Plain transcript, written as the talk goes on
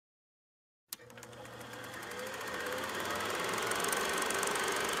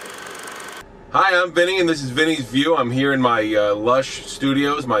Hi, I'm Vinny, and this is Vinny's View. I'm here in my lush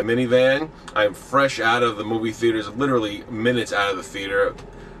studios, my minivan. I'm fresh out of the movie theaters, literally minutes out of the theater.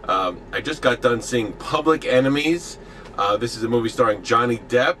 I just got done seeing Public Enemies. This is a movie starring Johnny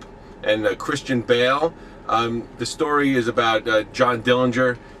Depp and Christian Bale. The story is about John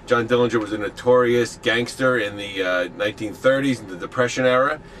Dillinger. John Dillinger was a notorious gangster in the 1930s, in the Depression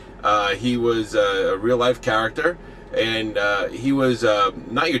era. He was a real-life character. And he was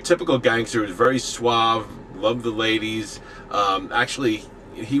not your typical gangster. He was very suave, loved the ladies. Actually,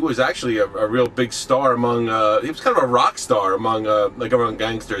 he was actually a real big star among, he was kind of a rock star among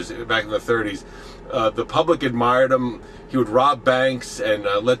gangsters back in the 30s. The public admired him. He would rob banks and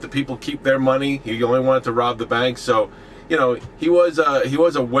let the people keep their money. He only wanted to rob the banks. So, you know, he was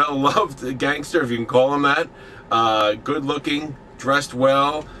a well-loved gangster, if you can call him that. Good looking, dressed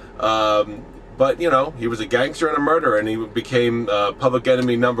well. But, you know, he was a gangster and a murderer, and he became public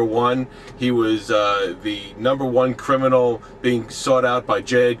enemy #1. He was the #1 criminal being sought out by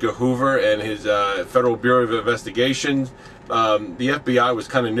J. Edgar Hoover and his Federal Bureau of Investigation. The FBI was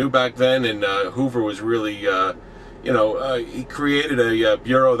kind of new back then, and Hoover was really, he created a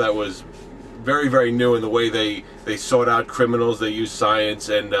bureau that was very, very new in the way they sought out criminals. They used science,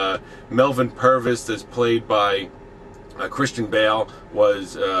 and Melvin Purvis, as played by Christian Bale,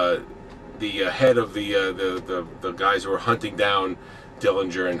 was the head of the guys who were hunting down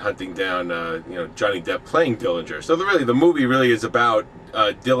Dillinger and hunting down Johnny Depp playing Dillinger. So the movie really is about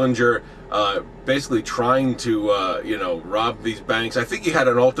Dillinger basically trying to rob these banks. I think he had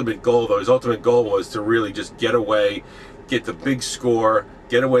an ultimate goal, though. His ultimate goal was to really just get away, get the big score,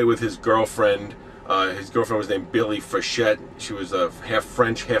 get away with his girlfriend. His girlfriend was named Billy Frechette. She was a half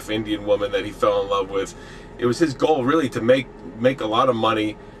French, half Indian woman that he fell in love with. It was his goal really to make a lot of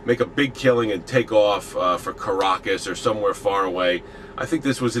money, make a big killing, and take off for Caracas or somewhere far away. I think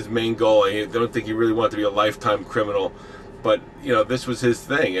this was his main goal. I don't think he really wanted to be a lifetime criminal, but this was his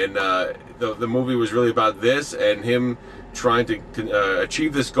thing. And the movie was really about this and him trying to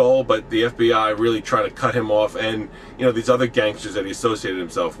achieve this goal, but the FBI really trying to cut him off, and these other gangsters that he associated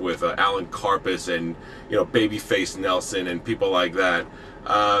himself with, Alan Karpis and Babyface Nelson and people like that.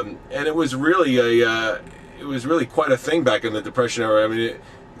 And it was really quite a thing back in the Depression era. I mean,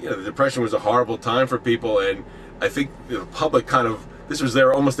 the Depression was a horrible time for people, and I think the public this was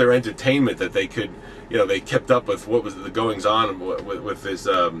almost their entertainment, that they could, they kept up with what was the goings on with this,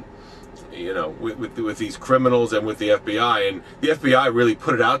 with these criminals and with the FBI, and the FBI really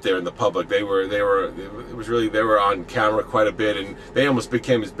put it out there in the public. They were on camera quite a bit, and they almost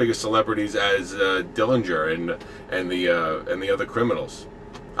became as big as celebrities as Dillinger and the other criminals.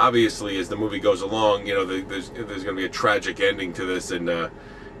 Obviously, as the movie goes along, there's going to be a tragic ending to this, and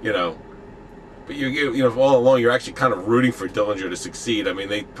but all along you're actually kind of rooting for Dillinger to succeed. I mean,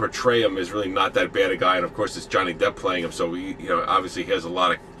 they portray him as really not that bad a guy, and of course it's Johnny Depp playing him, so obviously he has a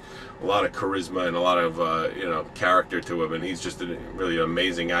lot of charisma and a lot of character to him, and he's just really an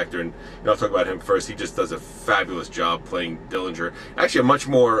amazing actor. And I'll talk about him first. He just does a fabulous job playing Dillinger. Actually, a much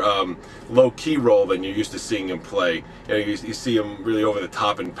more low-key role than you're used to seeing him play. You see him really over the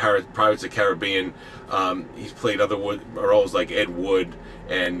top in Pirates of the Caribbean. He's played other roles like Ed Wood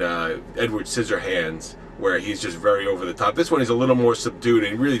and Edward Scissorhands, where he's just very over the top. This one, he's a little more subdued,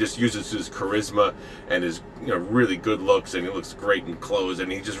 and he really just uses his charisma and his really good looks, and he looks great in clothes,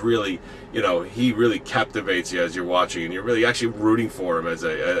 and he just really he really captivates you as you're watching, and you're really actually rooting for him as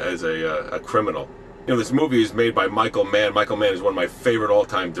a criminal. This movie is made by Michael Mann. Michael Mann is one of my favorite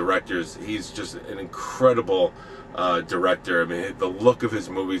all-time directors. He's just an incredible director. I mean, the look of his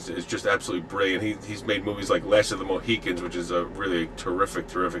movies is just absolutely brilliant. He's made movies like Last of the Mohicans, which is a really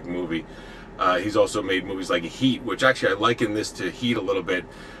terrific movie. He's also made movies like Heat, which actually I liken this to Heat a little bit,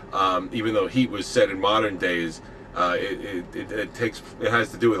 even though Heat was set in modern days. It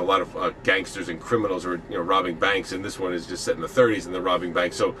has to do with a lot of gangsters and criminals who are robbing banks, and this one is just set in the 30s and they're robbing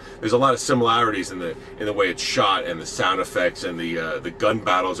banks. So there's a lot of similarities in the way it's shot, and the sound effects, and the gun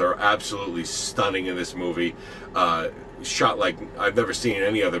battles are absolutely stunning in this movie. Shot like I've never seen in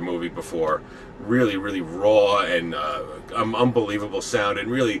any other movie before. Really raw and unbelievable sound,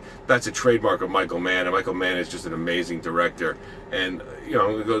 and really that's a trademark of Michael Mann, and Michael Mann is just an amazing director. And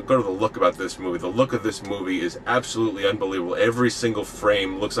go to the look about this movie. The look of this movie is absolutely unbelievable. Every single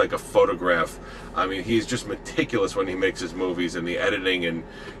frame looks like a photograph. I mean, he's just meticulous when he makes his movies, and the editing and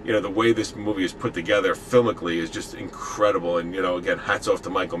the way this movie is put together filmically is just incredible. And again, hats off to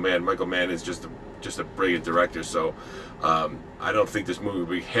Michael Mann. Michael Mann is just just a brilliant director. So I don't think this movie would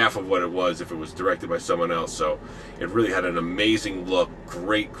be half of what it was if it was directed by someone else. So it really had an amazing look,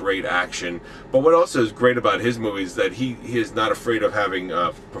 great action. But what also is great about his movies is that he is not afraid of having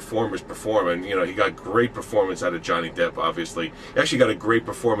performers perform. And you know, he got great performance out of Johnny Depp, obviously. He actually got a great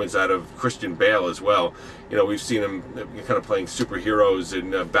performance out of Christian Bale as well. You know, we've seen him kind of playing superheroes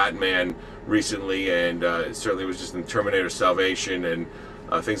in Batman recently, and certainly was just in Terminator Salvation and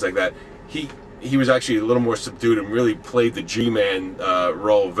things like that. He was actually a little more subdued and really played the G-Man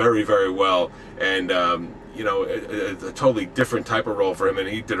role very well, and you know, a totally different type of role for him, and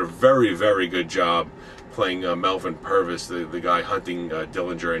he did a very good job playing Melvin Purvis, the guy hunting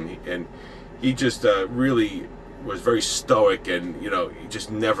Dillinger, and he just really was very stoic, and you know, he just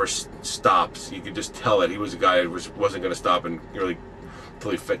never stops. You could just tell it. He was a guy who wasn't going to stop, and really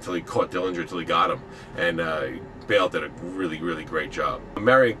till he caught Dillinger, till he got him, and Bale did a really great job.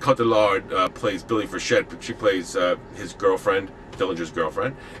 Marion Cotillard plays Billy Frechette, but she plays his girlfriend, Dillinger's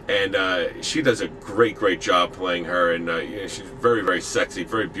girlfriend, and she does a great job playing her, and you know, she's very sexy,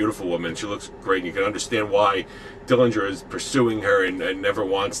 very beautiful woman. She looks great, and you can understand why Dillinger is pursuing her and never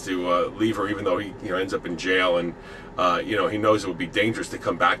wants to leave her, even though he, you know, ends up in jail, and you know, he knows it would be dangerous to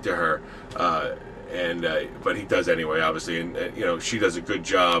come back to her, but he does anyway, obviously, and you know, she does a good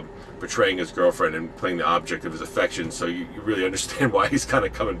job portraying his girlfriend and playing the object of his affection, so you really understand why he's kind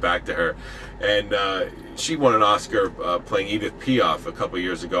of coming back to her. And she won an Oscar playing Edith Piaf a couple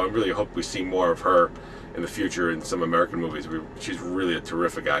years ago, and really hope we see more of her in the future in some American movies. She's really a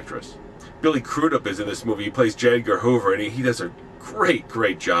terrific actress. Billy Crudup is in this movie. He plays J. Edgar Hoover, and he does a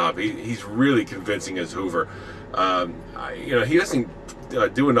great job. He's really convincing as Hoover. You know, he doesn't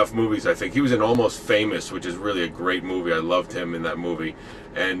do enough movies, I think. He was in Almost Famous, which is really a great movie. I loved him in that movie.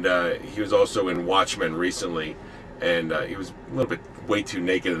 And he was also in Watchmen recently, and he was a little bit way too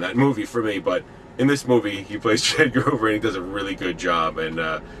naked in that movie for me, but in this movie he plays J. Edgar Hoover, and he does a really good job, and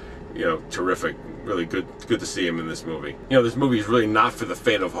you know, terrific. Really good to see him in this movie. You know, this movie is really not for the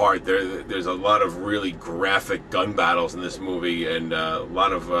faint of heart. There's a lot of really graphic gun battles in this movie, and a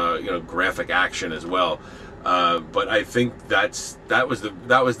lot of you know, graphic action as well. But I think that was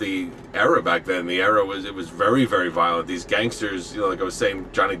the era back then. The era was very violent. These gangsters, you know, like I was saying,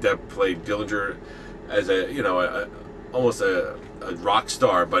 Johnny Depp played Dillinger as a, you know, almost a rock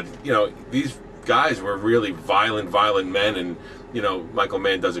star, but you know, these guys were really violent men, and you know, Michael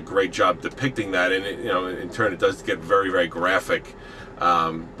Mann does a great job depicting that, and you know, in turn it does get very graphic.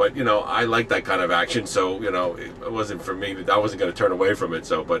 But you know, I like that kind of action, so you know, it wasn't for me. I wasn't going to turn away from it.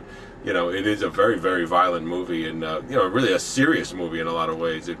 So, but you know, it is a very violent movie, and you know, really a serious movie in a lot of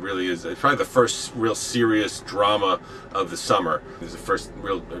ways. It really is. It's probably the first real serious drama of the summer. It's the first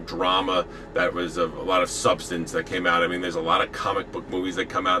real drama that was a lot of substance that came out. I mean, there's a lot of comic book movies that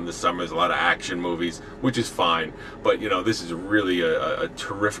come out in the summer. There's a lot of action movies, which is fine. But you know, this is really a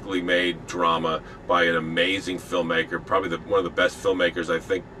terrifically made drama by an amazing filmmaker, probably one of the best filmmakers. I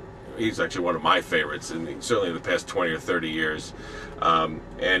think he's actually one of my favorites, and certainly in the past 20 or 30 years.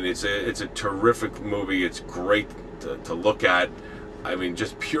 And it's a terrific movie. It's great to look at. I mean,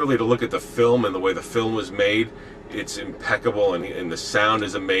 just purely to look at the film and the way the film was made, it's impeccable, and the sound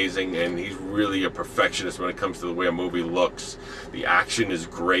is amazing, and he's really a perfectionist when it comes to the way a movie looks. The action is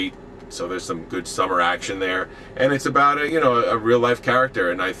great. So there's some good summer action there, and it's about a real life character,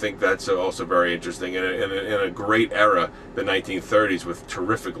 and I think that's also very interesting in a great era, the 1930s, with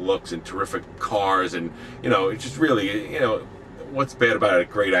terrific looks and terrific cars, and it's just really, what's bad about a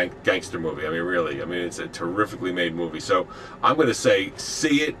great gangster movie? I mean, really, it's a terrifically made movie. So I'm going to say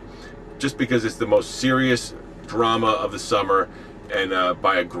see it, just because it's the most serious drama of the summer, and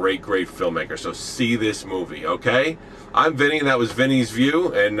by a great filmmaker. So see this movie, okay? I'm Vinny, and that was Vinny's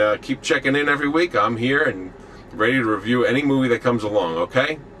View, and keep checking in every week. I'm here and ready to review any movie that comes along,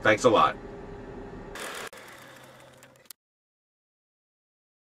 okay? Thanks a lot.